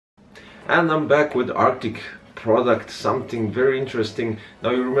And I'm back with Arctic product, something very interesting. Now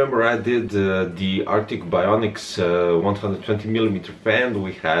you remember I did the Arctic BioniX 120mm fan.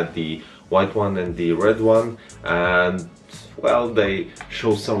 We had the white one and the red one, and well, they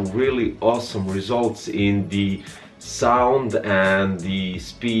show some really awesome results in the sound and the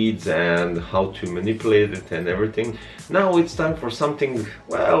speeds and how to manipulate it and everything. Now it's time for something,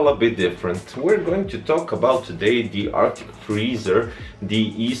 well, a bit different. We're going to talk about today the Arctic Freezer,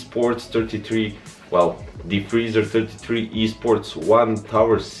 the eSports 33, well, the Freezer 33 eSports 1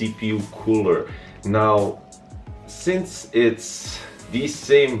 tower CPU cooler. Now, since it's the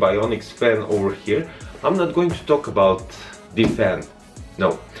same BioniX fan over here, I'm not going to talk about the fan.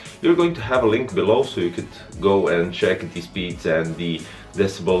 No, you're going to have a link below so you could go and check the speeds and the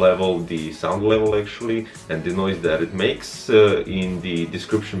decibel level, the sound level actually, and the noise that it makes in the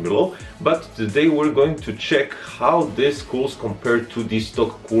description below. But today we're going to check how this cools compared to the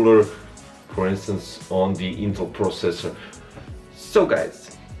stock cooler, for instance on the Intel processor. So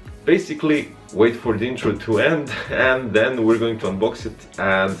guys, basically wait for the intro to end and then we're going to unbox it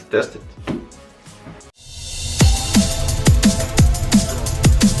and test it.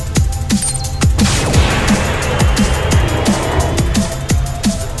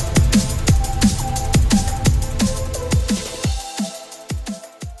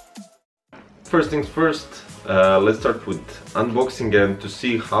 First things first, let's start with unboxing and to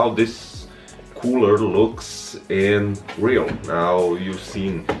see how this cooler looks in real. Now you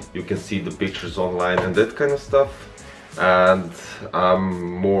can see the pictures online and that kind of stuff, and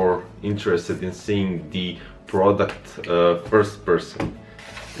I'm more interested in seeing the product first person.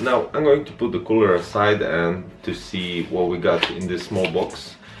 Now I'm going to put the cooler aside and to see what we got in this small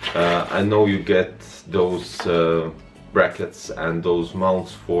box. I know you get those brackets and those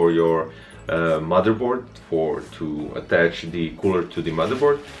mounts for your motherboard to attach the cooler to the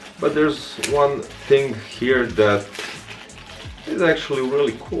motherboard, but there's one thing here that is actually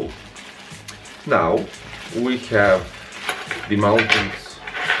really cool. Now we have the mountings.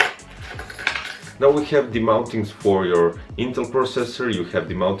 For your Intel processor, you have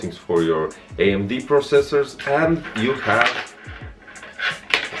the mountings for your AMD processors, and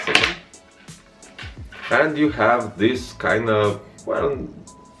you have this kind of, well,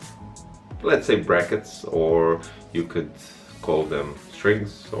 let's say brackets, or you could call them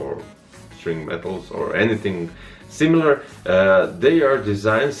strings or string metals or anything similar. They are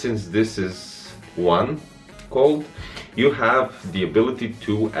designed, since this is one cold, you have the ability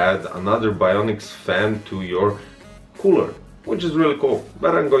to add another BioniX fan to your cooler, which is really cool,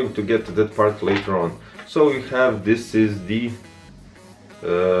 but I'm going to get to that part later on. So you have, this is the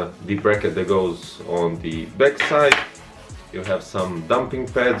bracket that goes on the back side. You have some dumping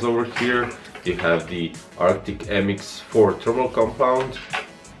pads over here. You have the Arctic MX4 thermal compound.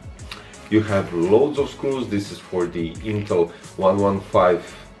 You have loads of screws. This is for the Intel 115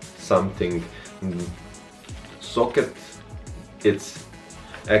 something socket. It's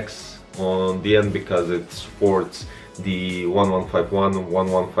X on the end because it supports the 1151,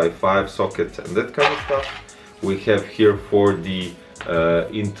 1155 sockets and that kind of stuff. We have here for the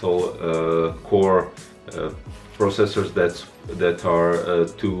Intel Core processors that are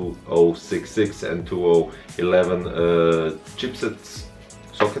 2066 and 2011 chipsets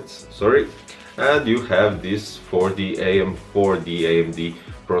sockets, sorry. And you have this for the AM4, the AMD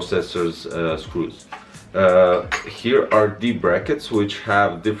processors screws. Here are the brackets which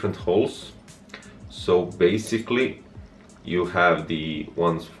have different holes. So basically you have the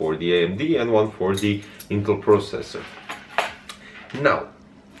ones for the AMD and one for the Intel processor. Now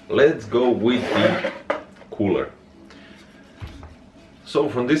let's go with the cooler. So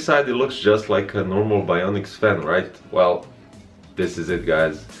from this side it looks just like a normal BioniX fan, right? Well, this is it,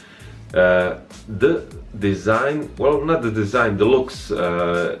 guys. The design, well, not the design, the looks,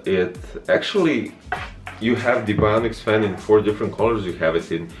 it actually, you have the BioniX fan in 4 different colors. You have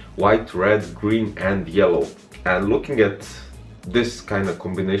it in white, red, green and yellow. And looking at this kind of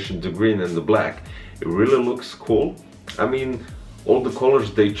combination, the green and the black, it really looks cool. I mean, all the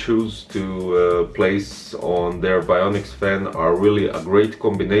colors they choose to place on their BioniX fan are really a great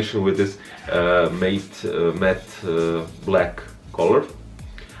combination with this matte black color.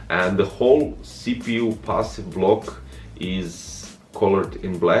 And the whole CPU passive block is colored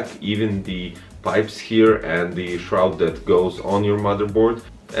in black, even the pipes here and the shroud that goes on your motherboard.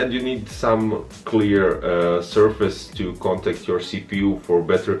 And you need some clear surface to contact your CPU for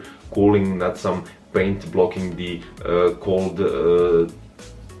better cooling, not some paint blocking the cold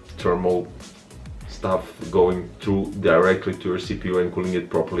thermal stuff going through directly to your CPU and cooling it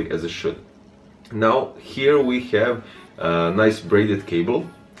properly as it should. Now here we have a nice braided cable,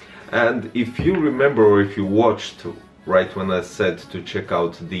 And if you remember, or if you watched right when I said to check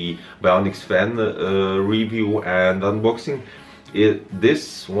out the BioniX Fan review and unboxing,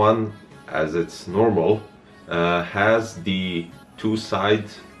 this one, as it's normal, has the two-side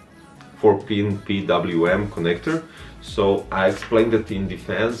 4-pin PWM connector. So I explained it in the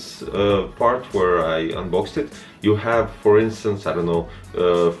fans part where I unboxed it. You have, for instance, I don't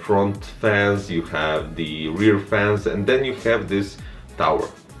know, front fans, you have the rear fans, and then you have this tower.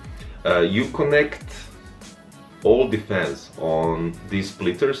 You connect all the fans on these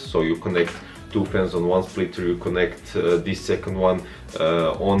splitters, so you connect two fans on one splitter, you connect the second one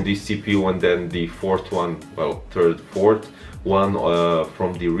on the CPU, and then the fourth one, well, fourth one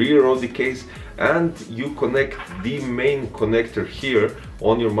from the rear of the case, and you connect the main connector here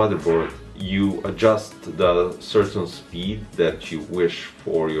on your motherboard. You adjust the certain speed that you wish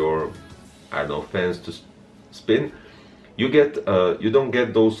for your, I don't know, fans to spin. You get you don't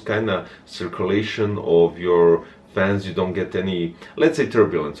get those kind of circulation of your fans, you don't get any, let's say,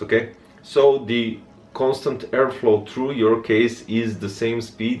 turbulence, okay? So the constant airflow through your case is the same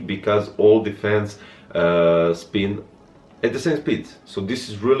speed because all the fans spin at the same speed. So this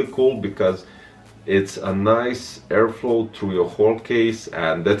is really cool because it's a nice airflow through your whole case,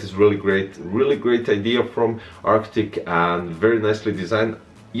 and that is really great idea from Arctic, and very nicely designed,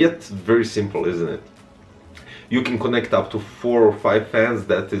 yet very simple, isn't it? You can connect up to 4 or 5 fans.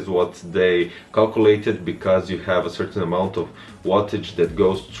 That is what they calculated, because you have a certain amount of wattage that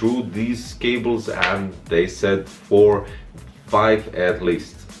goes through these cables, and they said 4, 5 at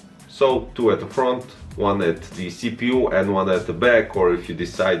least. So 2 at the front, 1 at the CPU and 1 at the back, or if you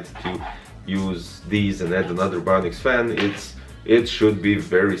decide to use these and add another BioniX fan, it should be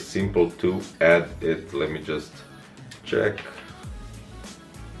very simple to add it. Let me just check,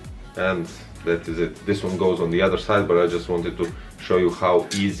 and that is it. This one goes on the other side, but I just wanted to show you how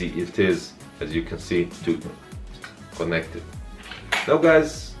easy it is, as you can see, to connect it. Now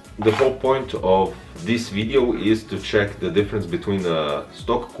guys, the whole point of this video is to check the difference between a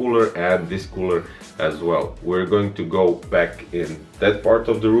stock cooler and this cooler as well. We're going to go back in that part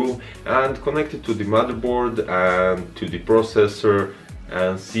of the room and connect it to the motherboard and to the processor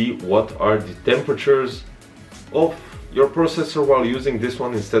and see what are the temperatures of your processor while using this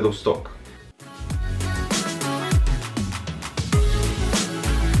one instead of stock.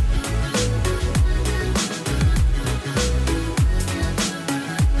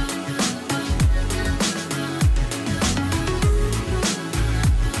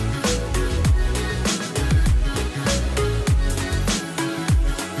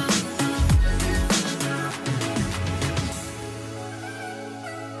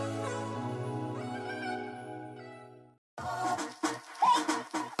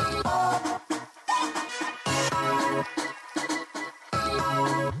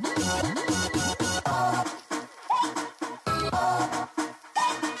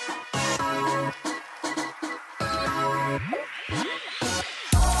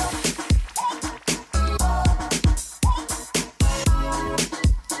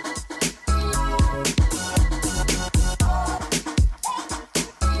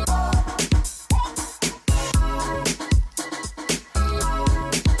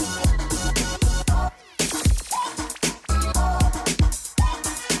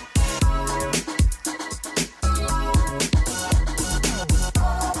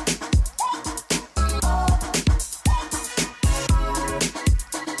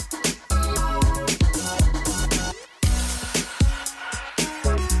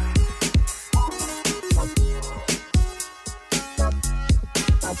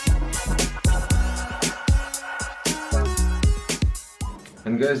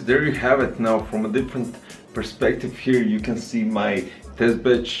 And guys, there you have it. Now from a different perspective here, you can see my test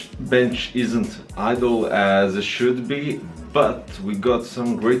bench isn't idle as it should be, but we got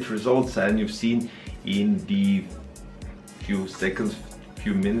some great results, and you've seen in the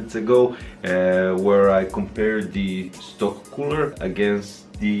few minutes ago where I compared the stock cooler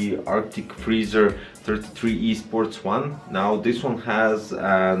against the Arctic Freezer 33 eSports 1. Now this one has,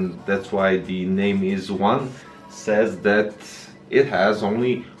 and that's why the name is 1, says that it has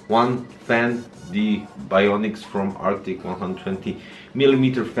only one fan, the BioniX from Arctic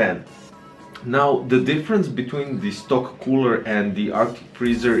 120mm fan. Now the difference between the stock cooler and the Arctic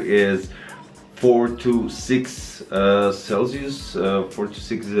Freezer is 4 to 6 Celsius, 4 to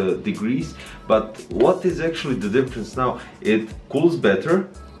 6 degrees. But what is actually the difference now? It cools better,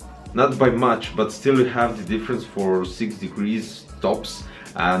 not by much, but still you have the difference for 6 degrees tops,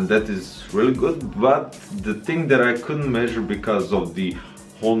 and that is really good. But the thing that I couldn't measure because of the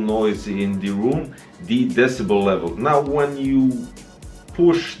whole noise in the room, the decibel level. Now when you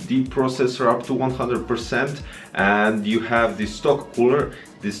push the processor up to 100% and you have the stock cooler,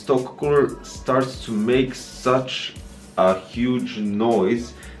 the stock cooler starts to make such a huge noise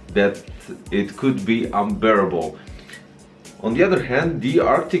that it could be unbearable. On the other hand, the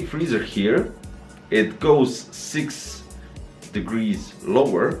Arctic freezer here, it goes 6 degrees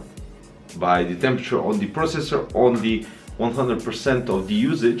lower by the temperature on the processor on the 100% of the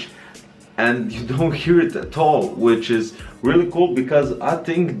usage, and you don't hear it at all, which is really cool because I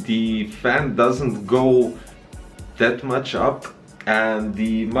think the fan doesn't go that much up, and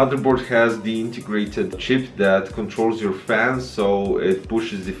the motherboard has the integrated chip that controls your fan, so it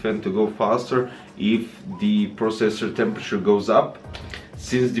pushes the fan to go faster if the processor temperature goes up.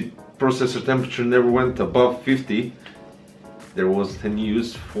 Since the processor temperature never went above 50, there was any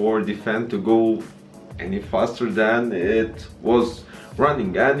use for the fan to go any faster than it was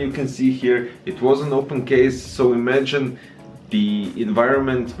running. And you can see here it was an open case, so imagine the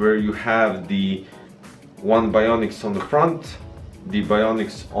environment where you have the one BioniX on the front, the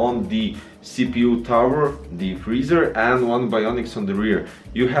BioniX on the CPU tower, the freezer, and one BioniX on the rear.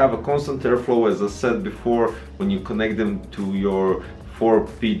 You have a constant airflow, as I said before, when you connect them to your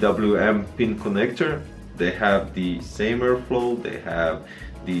 4PWM pin connector. They have the same airflow, they have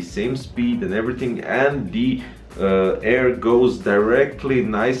the same speed and everything, and the air goes directly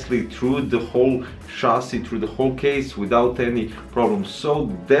nicely through the whole chassis, through the whole case without any problem. So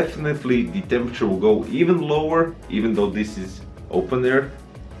definitely the temperature will go even lower, even though this is open air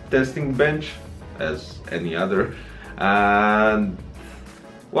testing bench as any other, and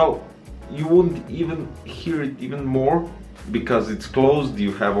well, you won't even hear it even more because it's closed.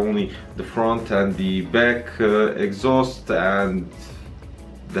 You have only the front and the back exhaust, and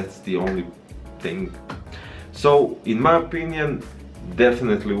that's the only thing. So in my opinion,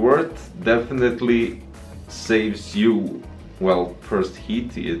 definitely worth, definitely saves you, well, first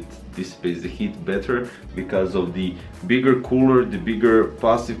heat, it dissipates the heat better because of the bigger cooler, the bigger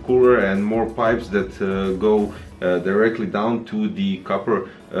passive cooler, and more pipes that go directly down to the copper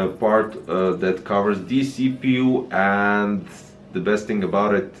part that covers the CPU. And the best thing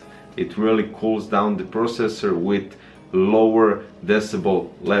about it, it really cools down the processor with lower decibel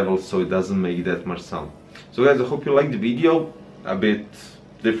levels, so it doesn't make that much sound. So guys, I hope you liked the video, a bit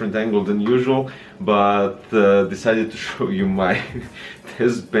different angle than usual, but decided to show you my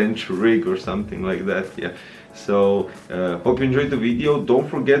test bench rig or something like that. Yeah, so hope you enjoyed the video. Don't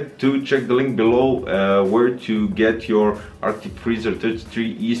forget to check the link below where to get your Arctic Freezer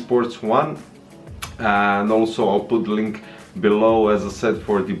 33 eSports 1, and also I'll put the link below, as I said,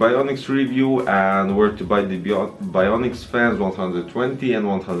 for the BioniX review and where to buy the BioniX fans 120 and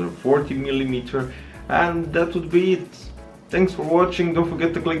 140mm. And that would be it. Thanks for watching. Don't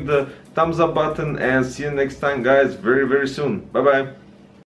forget to click the thumbs up button, and see you next time, guys, very soon. Bye bye.